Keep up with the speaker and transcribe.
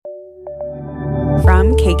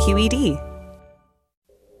from KQED.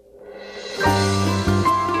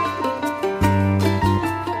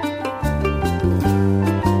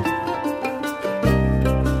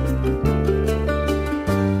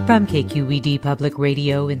 From KQED Public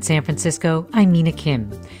Radio in San Francisco, I'm Mina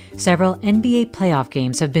Kim. Several NBA playoff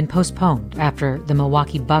games have been postponed after the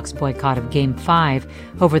Milwaukee Bucks boycott of Game 5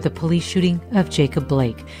 over the police shooting of Jacob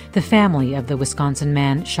Blake. The family of the Wisconsin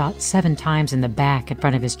man shot 7 times in the back in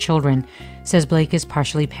front of his children says Blake is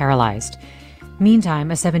partially paralyzed.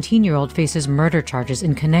 Meantime, a 17-year-old faces murder charges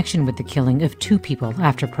in connection with the killing of 2 people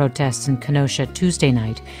after protests in Kenosha Tuesday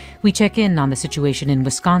night. We check in on the situation in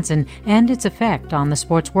Wisconsin and its effect on the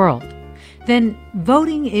sports world. Then,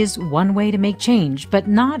 voting is one way to make change, but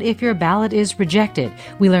not if your ballot is rejected.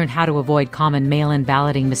 We learn how to avoid common mail-in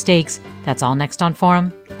balloting mistakes. That's all next on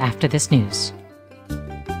Forum after this news.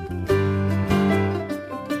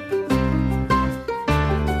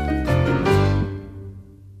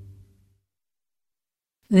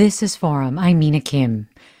 This is Forum. I'm Mina Kim.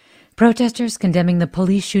 Protesters condemning the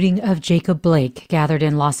police shooting of Jacob Blake gathered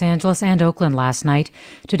in Los Angeles and Oakland last night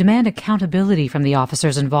to demand accountability from the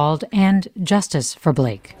officers involved and justice for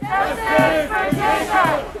Blake. Justice for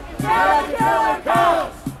Jacob! Till the killer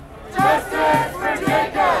comes! Justice for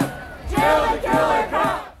Jacob! Till the killer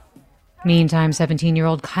comes! Meantime,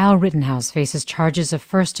 17-year-old Kyle Rittenhouse faces charges of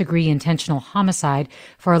first-degree intentional homicide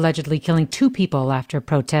for allegedly killing 2 people after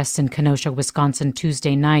protests in Kenosha, Wisconsin,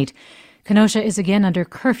 Tuesday night. Kenosha is again under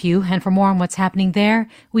curfew, and for more on what's happening there,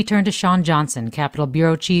 we turn to Sean Johnson, Capitol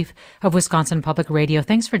Bureau Chief of Wisconsin Public Radio.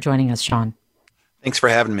 Thanks for joining us, Sean. Thanks for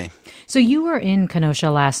having me. So you were in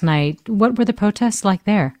Kenosha last night. What were the protests like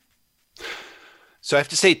there? So I have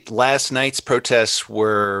to say last night's protests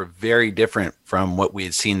were very different from what we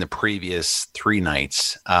had seen the previous 3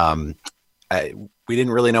 nights. We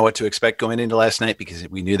didn't really know what to expect going into last night because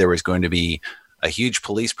we knew there was going to be a huge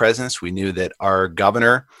police presence. We knew that our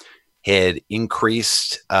governor had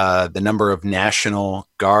increased the number of National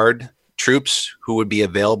Guard troops who would be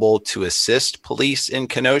available to assist police in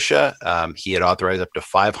Kenosha. He had authorized up to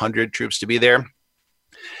 500 troops to be there.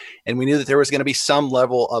 And we knew that there was going to be some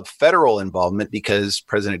level of federal involvement because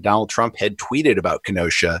President Donald Trump had tweeted about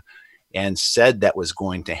Kenosha and said that was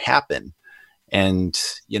going to happen. And,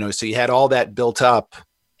 so you had all that built up,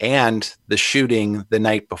 and the shooting the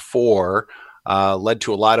night before led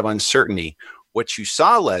to a lot of uncertainty. What you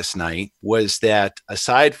saw last night was that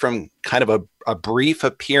aside from kind of a brief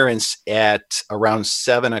appearance at around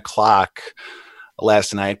 7 o'clock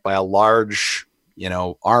last night by a large,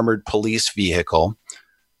 armored police vehicle,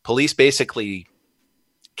 police basically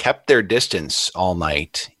kept their distance all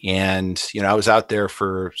night. And, I was out there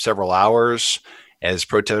for several hours as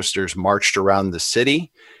protesters marched around the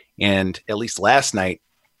city. And at least last night,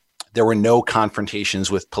 there were no confrontations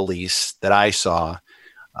with police that I saw.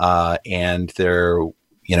 And there,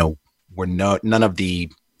 were none of the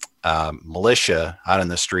militia out in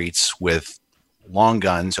the streets with long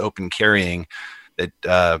guns, open carrying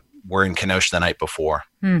that were in Kenosha the night before.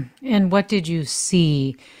 And what did you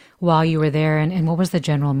see while you were there, and what was the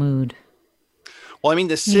general mood? Well, I mean,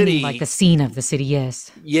 the city... like the scene of the city,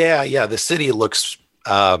 yes. Yeah, the city looks...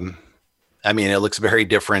 it looks very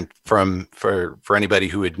different for anybody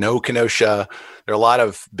who would know Kenosha. There are a lot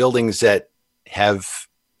of buildings that have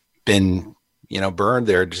been, burned.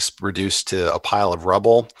 They're just reduced to a pile of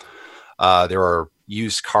rubble. There are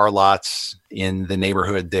used car lots in the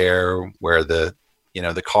neighborhood there where the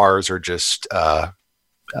cars are just,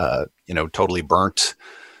 totally burnt.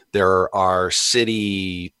 There are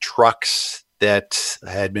city trucks that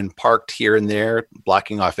had been parked here and there,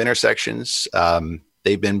 blocking off intersections.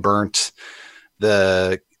 They've been burnt.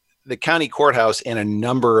 The county courthouse and a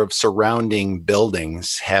number of surrounding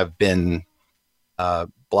buildings have been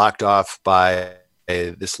blocked off by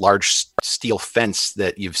this large steel fence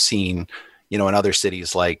that you've seen, in other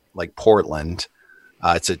cities like Portland.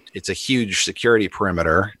 It's a huge security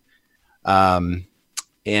perimeter, and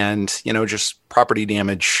just property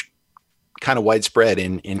damage kind of widespread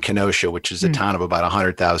in Kenosha, which is a town of about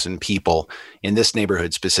 100,000 people in this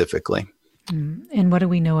neighborhood specifically. And what do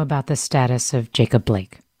we know about the status of Jacob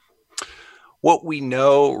Blake? What we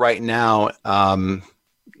know right now,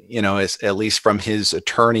 is at least from his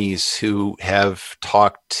attorneys who have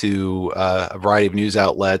talked to a variety of news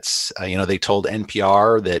outlets, they told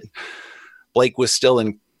NPR that Blake was still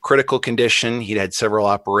in critical condition. He'd had several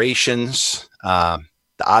operations.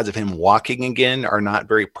 The odds of him walking again are not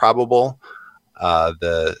very probable.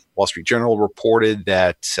 The Wall Street Journal reported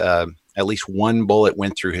that at least one bullet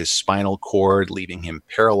went through his spinal cord, leaving him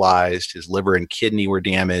paralyzed. His liver and kidney were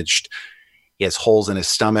damaged. He has holes in his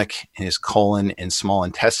stomach, and his colon and small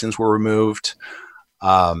intestines were removed.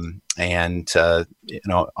 On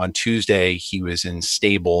Tuesday, he was in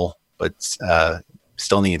stable, but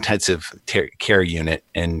still in the intensive care unit.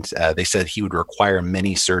 And they said he would require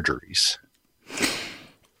many surgeries.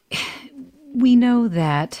 We know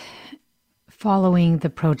that following the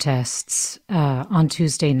protests on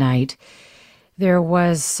Tuesday night, there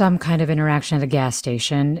was some kind of interaction at a gas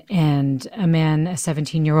station, and a man, a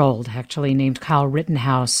 17-year-old, actually named Kyle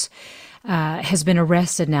Rittenhouse, has been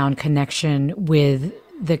arrested now in connection with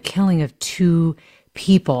the killing of two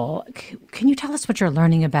people. Can you tell us what you're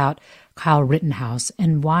learning about Kyle Rittenhouse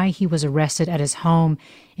and why he was arrested at his home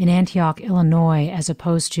in Antioch, Illinois, as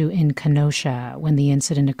opposed to in Kenosha when the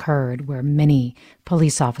incident occurred, where many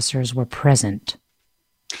police officers were present?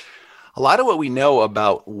 A lot of what we know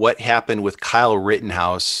about what happened with Kyle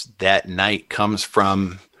Rittenhouse that night comes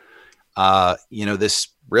from, this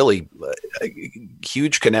really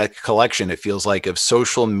huge collection, it feels like, of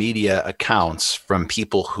social media accounts from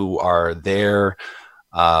people who are there,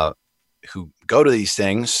 who go to these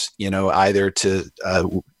things, either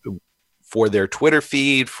for their Twitter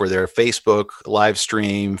feed, for their Facebook live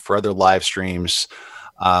stream, for other live streams.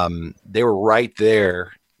 They were right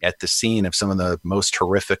there at the scene of some of the most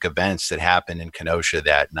horrific events that happened in Kenosha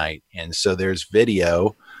that night. And so there's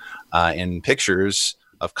video and pictures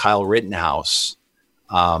of Kyle Rittenhouse.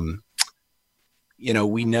 We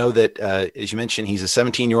know that, as you mentioned, he's a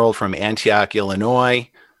 17-year-old from Antioch, Illinois.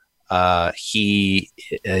 He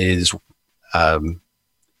is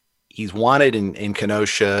he's wanted in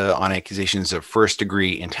Kenosha on accusations of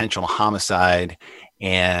first-degree intentional homicide,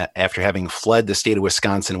 and after having fled the state of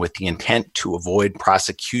Wisconsin with the intent to avoid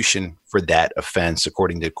prosecution for that offense,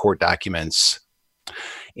 according to court documents.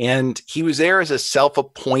 And he was there as a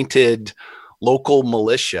self-appointed local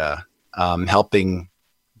militia, helping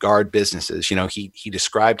guard businesses. He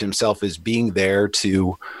described himself as being there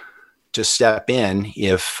to step in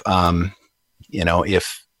if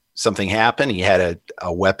something happened. He had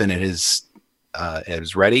a weapon at his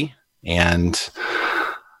ready, and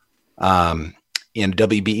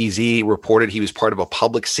WBEZ reported he was part of a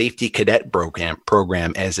public safety cadet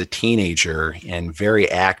program as a teenager, and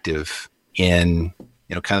very active in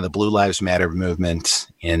kind of the Blue Lives Matter movement,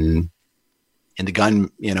 in the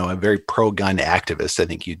gun, a very pro-gun activist, I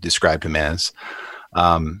think you described him as.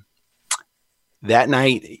 That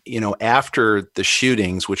night, after the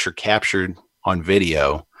shootings, which are captured on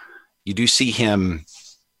video, you do see him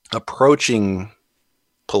approaching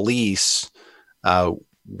police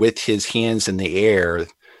with his hands in the air.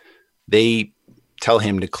 They tell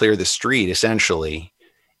him to clear the street, essentially.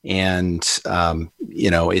 And,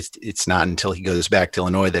 it's not until he goes back to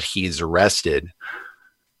Illinois that he's arrested.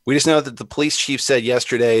 We just know that the police chief said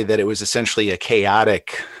yesterday that it was essentially a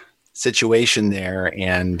chaotic situation there,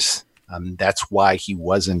 and that's why he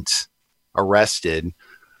wasn't arrested,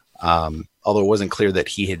 although it wasn't clear that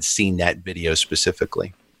he had seen that video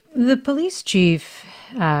specifically. The police chief,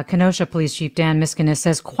 Kenosha Police Chief Dan Miskinis,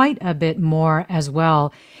 says quite a bit more as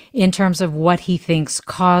well in terms of what he thinks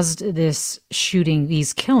caused this shooting,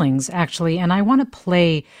 these killings, actually. And I want to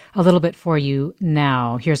play a little bit for you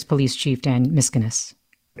now. Here's Police Chief Dan Miskinis.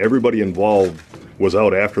 Everybody involved was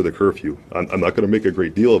out after the curfew. I'm not going to make a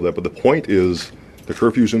great deal of that, but the point is the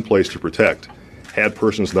curfew's in place to protect. Had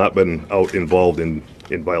persons not been out involved in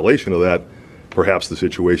violation of that, perhaps the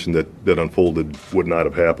situation that unfolded would not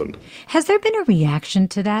have happened. Has there been a reaction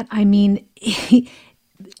to that? I mean,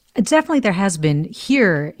 definitely there has been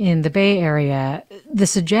here in the Bay Area, the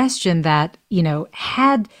suggestion that,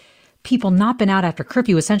 had people not been out after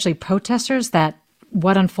curfew, essentially protesters, that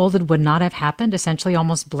what unfolded would not have happened, essentially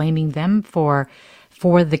almost blaming them for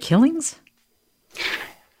the killings?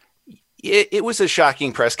 It was a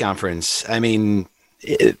shocking press conference. I mean,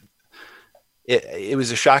 it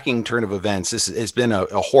was a shocking turn of events. This has been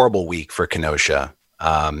a horrible week for Kenosha.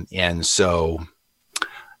 And so,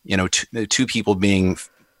 two people being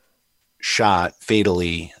shot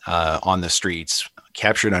fatally on the streets,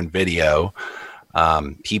 captured on video.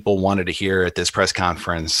 People wanted to hear at this press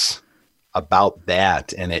conference about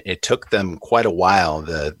that. And it took them quite a while,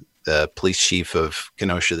 the police chief of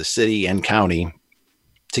Kenosha, the city and county,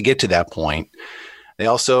 to get to that point. They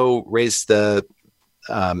also raised they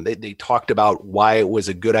talked about why it was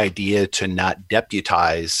a good idea to not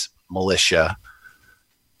deputize militia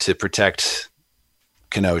to protect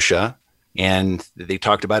Kenosha. And they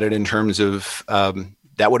talked about it in terms of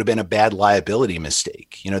that would have been a bad liability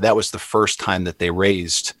mistake. That was the first time that they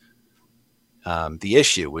raised the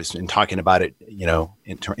issue, was in talking about it,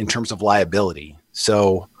 in terms of liability.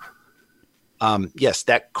 So, yes,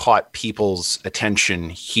 that caught people's attention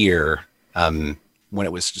here when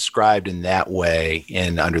it was described in that way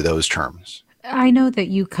and under those terms. I know that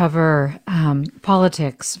you cover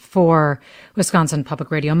politics for Wisconsin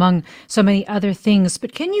Public Radio, among so many other things,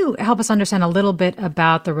 but can you help us understand a little bit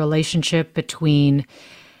about the relationship between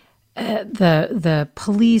the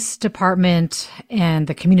police department and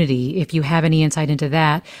the community, if you have any insight into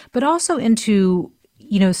that, but also into,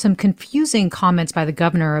 some confusing comments by the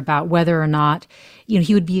governor about whether or not,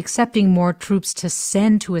 he would be accepting more troops to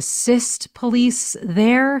send to assist police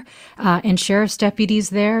there and sheriff's deputies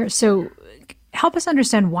there. So help us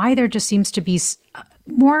understand why there just seems to be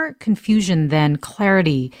more confusion than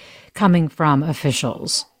clarity coming from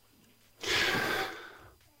officials.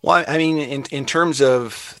 Well, I mean, in terms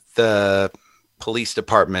of the police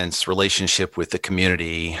department's relationship with the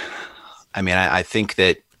community, I mean, I think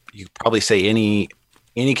that you could probably say any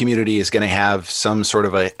community is going to have some sort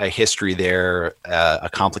of a history there, a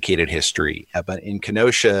complicated history. But in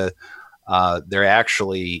Kenosha, they're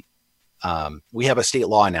actually, we have a state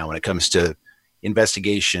law now when it comes to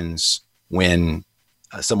investigations when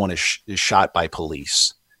someone is shot by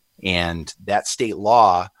police. And that state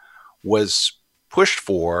law was pushed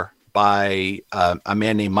for by a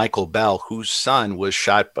man named Michael Bell, whose son was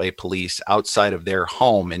shot by police outside of their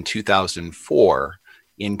home in 2004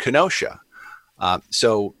 in Kenosha.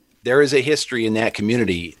 So there is a history in that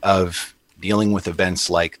community of dealing with events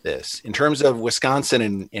like this. In terms of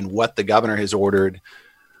Wisconsin and what the governor has ordered,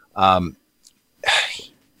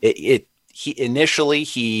 his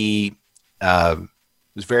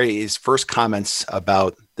first comments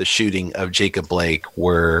about the shooting of Jacob Blake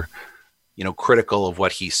were, critical of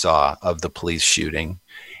what he saw of the police shooting.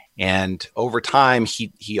 And over time,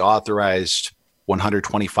 he authorized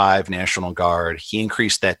 125 National Guard. He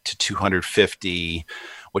increased that to 250.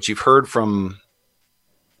 What you've heard from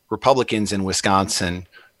Republicans in Wisconsin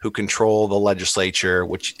who control the legislature,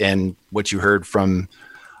 and what you heard from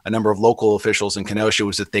a number of local officials in Kenosha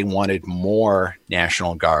was that they wanted more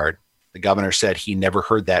National Guard. The governor said he never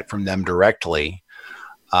heard that from them directly.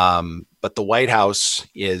 But the White House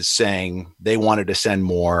is saying they wanted to send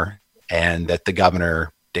more and that the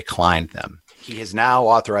governor declined them. He has now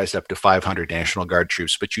authorized up to 500 National Guard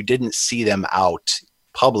troops, but you didn't see them out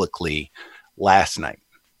publicly last night.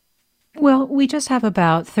 Well, we just have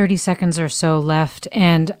about 30 seconds or so left.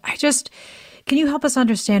 And can you help us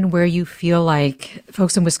understand where you feel like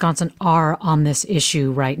folks in Wisconsin are on this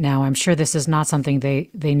issue right now? I'm sure this is not something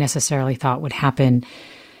they necessarily thought would happen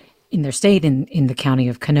in their state, in the county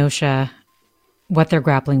of Kenosha, what they're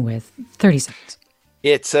grappling with. 30 seconds.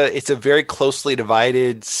 It's a very closely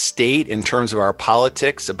divided state in terms of our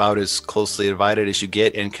politics, about as closely divided as you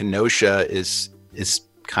get. And Kenosha is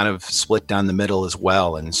kind of split down the middle as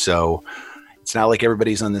well. And so it's not like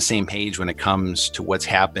everybody's on the same page when it comes to what's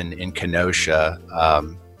happened in Kenosha.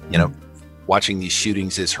 Watching these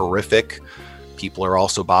shootings is horrific. People are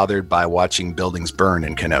also bothered by watching buildings burn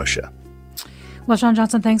in Kenosha. Well, Sean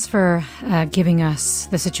Johnson, thanks for giving us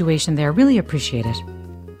the situation there. Really appreciate it.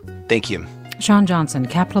 Thank you. Sean Johnson,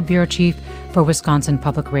 Capitol Bureau Chief for Wisconsin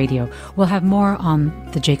Public Radio. We'll have more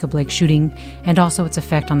on the Jacob Blake shooting and also its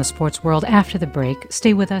effect on the sports world after the break.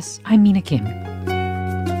 Stay with us. I'm Mina Kim.